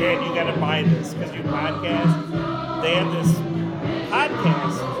 Dad, you gotta buy this, because you podcast. They have this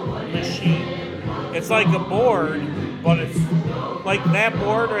podcast machine. It's like a board, but it's like that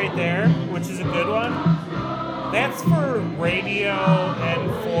board right there, which is a good one. That's for radio and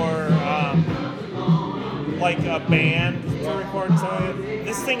for like a band to record. So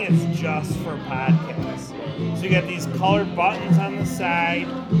this thing is just for podcasts. So you got these colored buttons on the side,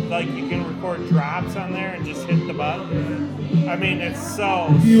 like you can record drops on there and just hit the button. I mean, it's so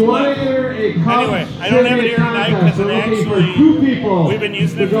If you slick. want to enter a Anyway, I don't have it here tonight because it actually, we've been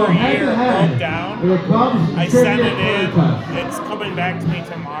using it for a year, it broke down. I sent it in, it's coming back to me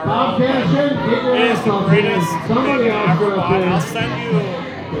tomorrow. It is the greatest thing I ever bought. I'll send you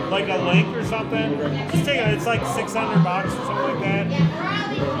like a link or something. Just take it, it's like $600 or something like that.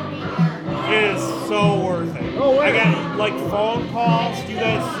 It is so worth it. I got like phone calls. Do you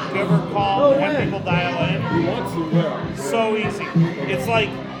ever call and have people dial in? You want to, yeah. So easy. It's like,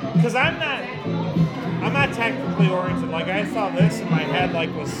 because I'm not technically oriented. Like, I saw this and my head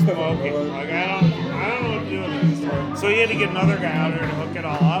like was smoking. Like, I don't know what to do with this. So you had to get another guy out here to hook it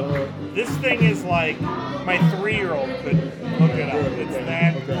all up. This thing is like, my 3-year-old could hook it up. It's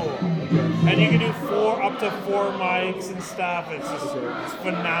that cool. And you can do up to 4 mics and stuff. It's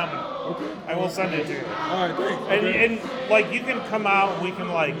phenomenal. I will send it to you. All right, thanks. And like, you can come out, we can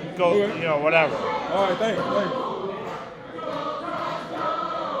like go, you know, whatever. All right, thanks.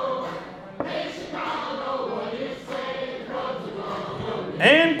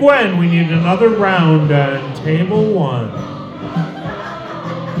 And Gwen, we need another round on table 1.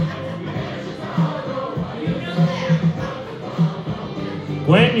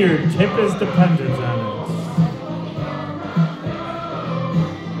 Gwen, your tip is dependent on it.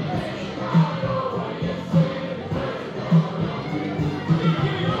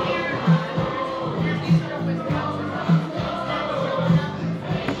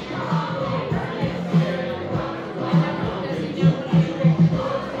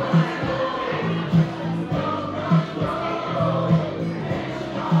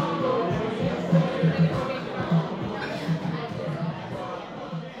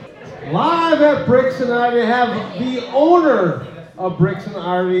 Live at Bricks and Ivy, I have the owner of Bricks and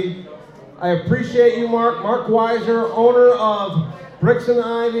Ivy. I appreciate you, Mark. Mark Weiser, owner of Bricks and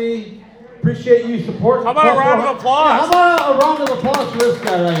Ivy. Appreciate you supporting. How about a round of applause? Yeah, how about a round of applause for this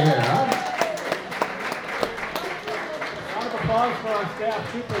guy right here? Huh? Round of applause for our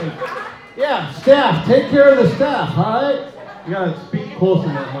staff, too, please. Yeah, staff. Take care of the staff, all right? You gotta speak close to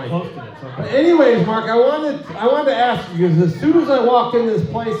that mic. Close to this, okay. But anyways, Mark, I wanted to ask you, because as soon as I walked into this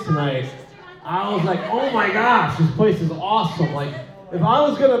place tonight, I was like, oh my gosh, this place is awesome. Like, if I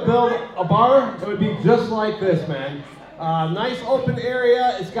was gonna build a bar, it would be just like this, man. Nice open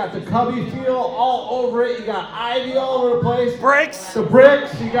area. It's got the Cubby feel all over it. You got ivy all over the place. Bricks. The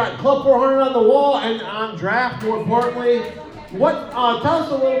bricks. You got Club 400 on the wall and on draft, more importantly. What? Tell us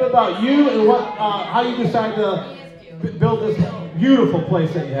a little bit about you and how you decided to build this beautiful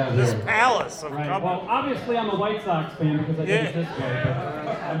place that you have This here. palace of Right. Cubby. Well, obviously I'm a White Sox fan because I did it this way,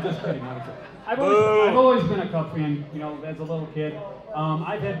 but I'm just kidding, obviously. I've Boo. always been a Cub fan, as a little kid.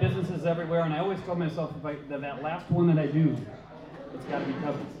 I've had businesses everywhere, and I always told myself that last one that I do, it's got to be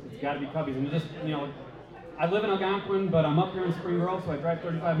Cubbies. It's got to be Cubbies. And just, I live in Algonquin, but I'm up here in Spring Grove, so I drive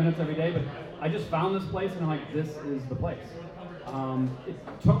 35 minutes every day. But I just found this place, and I'm like, this is the place. It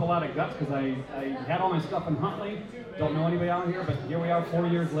took a lot of guts because I had all my stuff in Huntley. Don't know anybody out here, but here we are 4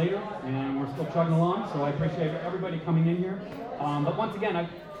 years later, and we're still chugging along. So I appreciate everybody coming in here. But once again, I'm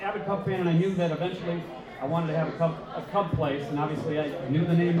an avid Cub fan, and I knew that eventually I wanted to have a Cub place, and obviously I knew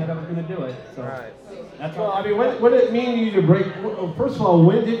the name that I was going to do it. So that's all. Well, I mean, what did it mean to you to break? First of all,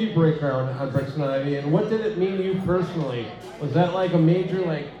 when did you break ground on Bricks and Ivy, and what did it mean to you personally? Was that like a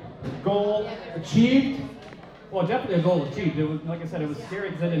major goal achieved? Well, definitely a goal achieved. It was, like I said, it was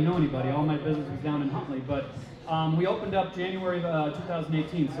scary because I didn't know anybody. All my business was down in Huntley, but we opened up January of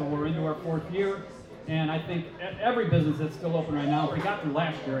 2018, so we're into our 4th year. And I think every business that's still open right now, if we got through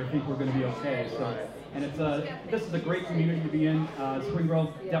last year, I think we're going to be okay. So, and this is a great community to be in. Spring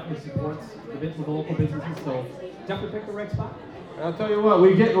Grove definitely supports the local businesses, so definitely pick the right spot. I'll tell you what,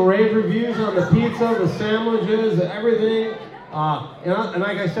 we're getting rave reviews on the pizza, the sandwiches, everything. And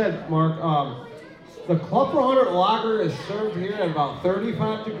like I said, Mark, the Club 400 lager is served here at about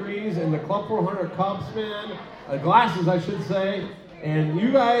 35 degrees, and the Club 400 cups, man, glasses, I should say. And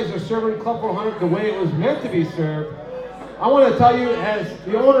you guys are serving Club 400 the way it was meant to be served. I want to tell you, as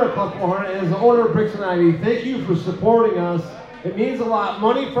the owner of Club 400, as the owner of Bricks and Ivy, thank you for supporting us. It means a lot.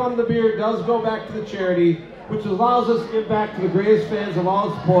 Money from the beer does go back to the charity, which allows us to give back to the greatest fans of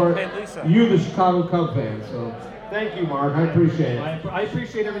all sport, you, the Chicago Cub fans. So thank you, Mark. I appreciate it. I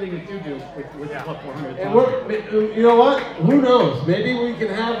appreciate everything that you do with Club 400. And you know what? Who knows? Maybe we can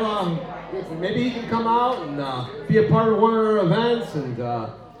have, maybe he can come out and be a part of one of our events and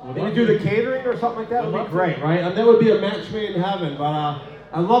maybe do the catering or something like that. Would be great, right? And that would be a match made in heaven. But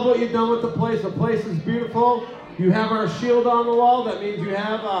I love what you've done with the place. The place is beautiful. You have our shield on the wall. That means you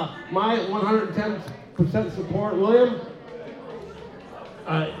have my 110% support. William?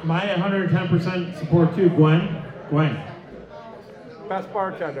 My 110% support too, Gwen. Best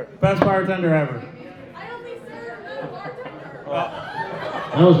bartender. Best bartender ever.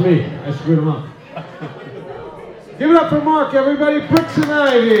 That was me. I screwed him up. Give it up for Mark, everybody. Bricks and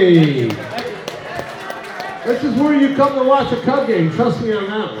Ivy. This is where you come to watch a Cub game. Trust me on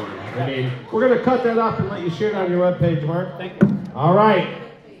that one. I mean, we're going to cut that up and let you share it on your webpage, Mark. Thank you. All right.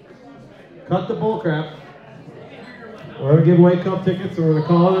 Cut the bull crap. We're going to give away Cub tickets and we're going to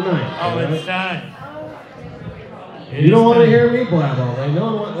call it a night. Oh, it's time. You don't want to hear me blab all day.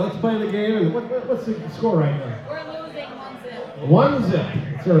 No, let's play the game. And what's the score right now? We're losing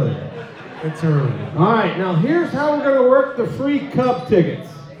 1-0. It's early. It's early. All right, now here's how we're going to work the free Cub tickets.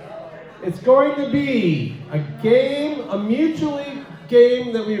 It's going to be a game, a mutually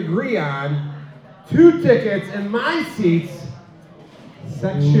game that we agree on. 2 tickets in my seats,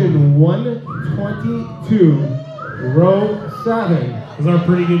 section 122, row 7. Those are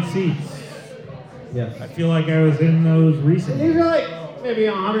pretty good seats. Yes. I feel like I was in those recently. These are like maybe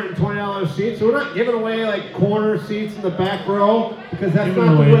 $120 seats, so we're not giving away like corner seats in the back row because that's Giving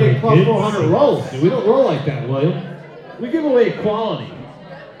not the away way the Club kids' 400 seats. rolls. We don't roll like that, William. We give away quality.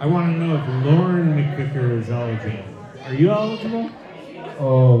 I want to know if Lauren McVicker is eligible. Are you eligible?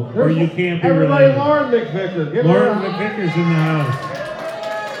 Oh, Or you can't be everybody. related. Lauren McVicker. Give Lauren her a- McVicker's in the house.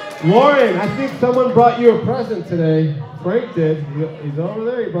 Lauren, I think someone brought you a present today. Frank did. He's over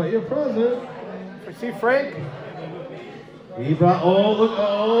there. He brought you a present. See Frank? He brought. Oh, look.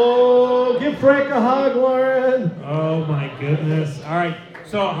 Oh, give Frank a hug, Lauren. Oh my goodness. All right.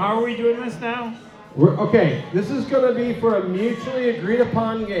 So how are we doing this now? Okay, this is going to be for a mutually agreed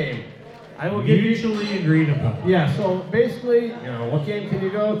upon game. I will give you. Mutually agreed upon. Yeah. So basically, what game can you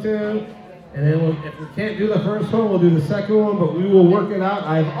go to? And then if we can't do the first one, we'll do the second one. But we will work it out.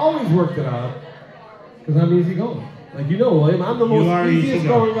 I've always worked it out because I'm easy going. Like William, I'm the most easiest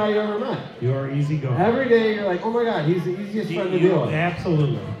going guy you ever met. You are easy going. Every day you're like, oh my God, he's the easiest friend to deal with.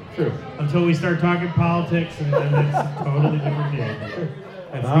 Absolutely. True. Until we start talking politics, and then it's a totally different deal.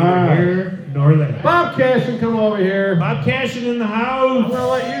 That's All neither right. here nor there. Bob Cashin, come over here. Bob Cashin in the I'm house. gonna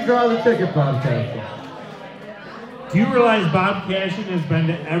let you draw the ticket, Bob Cashin. Do you realize Bob Cashin has been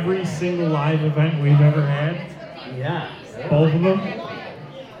to every single live event we've ever had? Yeah. Both of them?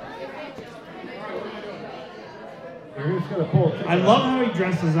 You're just gonna pull. I love how he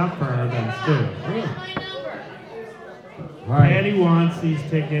dresses up for our events too. All right. Patty wants these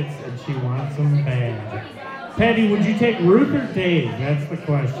tickets and she wants them bad. Patty, would you take Ruth or Dave? That's the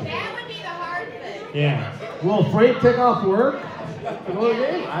question. That would be the hard thing. Yeah. Will Frank take off work to go to the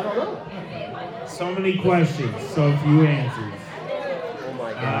game? I don't know. So many questions, so few answers. Oh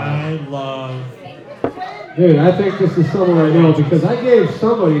my I love. Dude, I think this is someone I know because I gave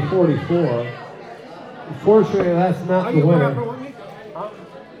somebody 44. Unfortunately, that's not the winner. You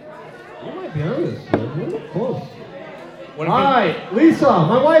might be on this, man. You're close. All right, Lisa,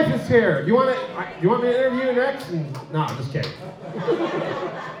 my wife is here. Do you want me to interview you next? No, I'm just kidding.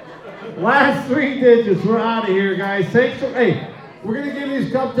 Last 3 digits. We're out of here, guys. Thanks for. Hey, we're gonna give these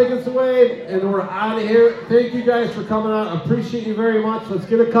cup tickets away, and we're out of here. Thank you guys for coming out. Appreciate you very much. Let's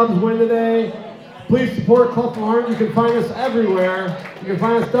get a Cubs win today. Please support Club 400. You can find us everywhere. You can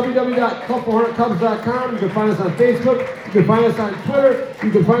find us www.club400cubs.com. You can find us on Facebook. You can find us on Twitter.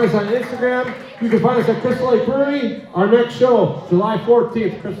 You can find us on Instagram. You can find us at Crystal Lake Brewery. Our next show, July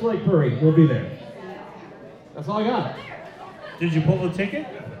 14th, Crystal Lake Brewery. We'll be there. That's all I got. Did you pull the ticket?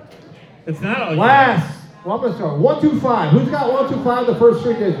 It's not all. Last. Well, I'm going to start. 125. Who's got 125, the first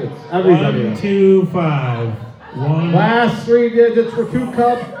 3 digits? Everybody. 125. Last 3 digits for 2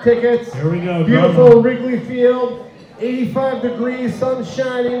 cup tickets. Here we go. Beautiful Wrigley Field. 85 degrees, sun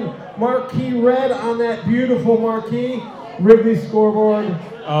shining. Marquee red on that beautiful marquee. Wrigley scoreboard.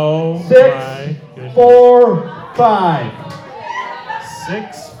 Oh, 6, 4, 5.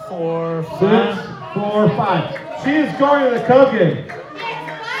 6, 4, 5. 6, 4, 5. She is going to the Cub game.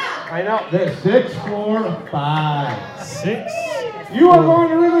 I know. 6, 4, 5. 6. You are going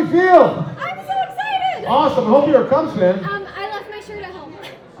to Wrigley Field. I'm so excited. Awesome. I hope you're a Cubs fan. I left my shirt at home.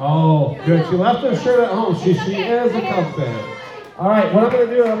 Oh, good. She left her shirt at home. She is a Cubs fan. All right, what I'm going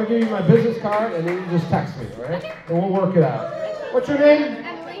to do is I'm going to give you my business card, and then you just text me, all right? And we'll work it out. What's your name?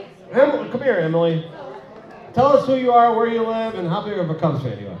 Emily. Emily. Come here, Emily. Tell us who you are, where you live, and how big of a Cubs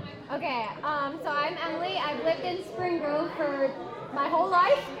fan you are. Okay, so I'm Emily. I've lived in Spring Grove for my whole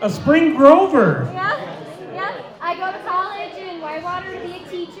life. A Spring Grover. Yeah. I go to college in Whitewater to be a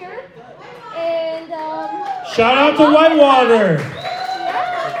teacher. And, Shout out to Whitewater.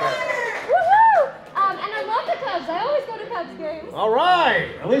 Woohoo! And I love the Cubs. I always go to Cubs games. All right.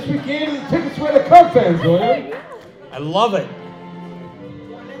 At least we gave you the tickets for the Cub fans, William. I love it.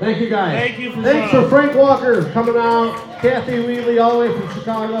 Thank you, guys. Thank you for Thanks for Frank Walker coming out. Kathy Wheatley all the way from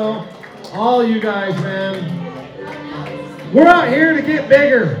Chicago. All you guys, man. We're out here to get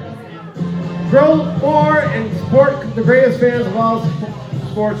bigger. Grow more and support the greatest fans of all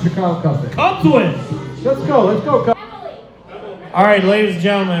sports, Chicago Cubs. Cubs win. Let's go, Cubs. All right, ladies and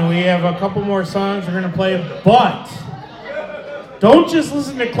gentlemen, we have a couple more songs we're going to play, but don't just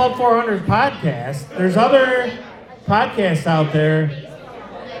listen to Club 400's podcast. There's other podcasts out there,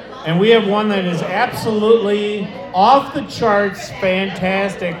 and we have one that is absolutely off the charts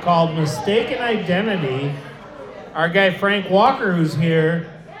fantastic called Mistaken Identity. Our guy Frank Walker, who's here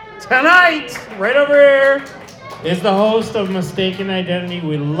tonight, right over here, is the host of Mistaken Identity.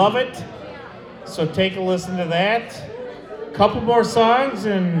 We love it. So take a listen to that. Couple more songs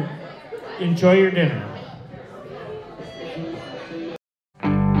and enjoy your dinner.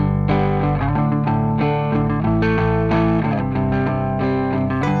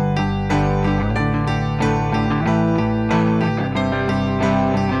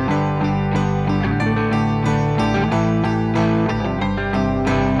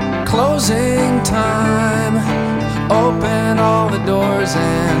 Closing time, open all the doors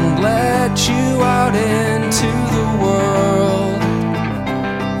and let you out into the world.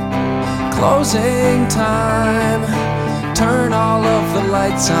 Closing time, turn all of the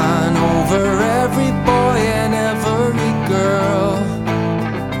lights on over every boy and every girl.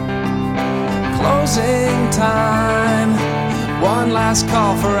 Closing time, one last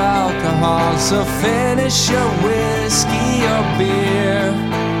call for alcohol, so finish your whiskey or beer.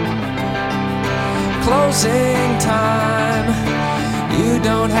 Closing time, you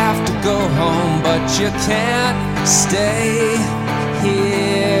don't have to go home, but you can't stay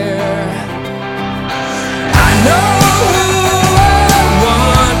here. I know who I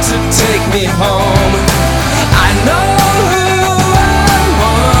want to take me home. I know who I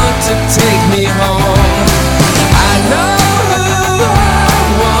want to take me home. I know who I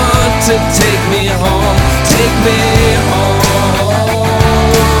want to take me home. Take me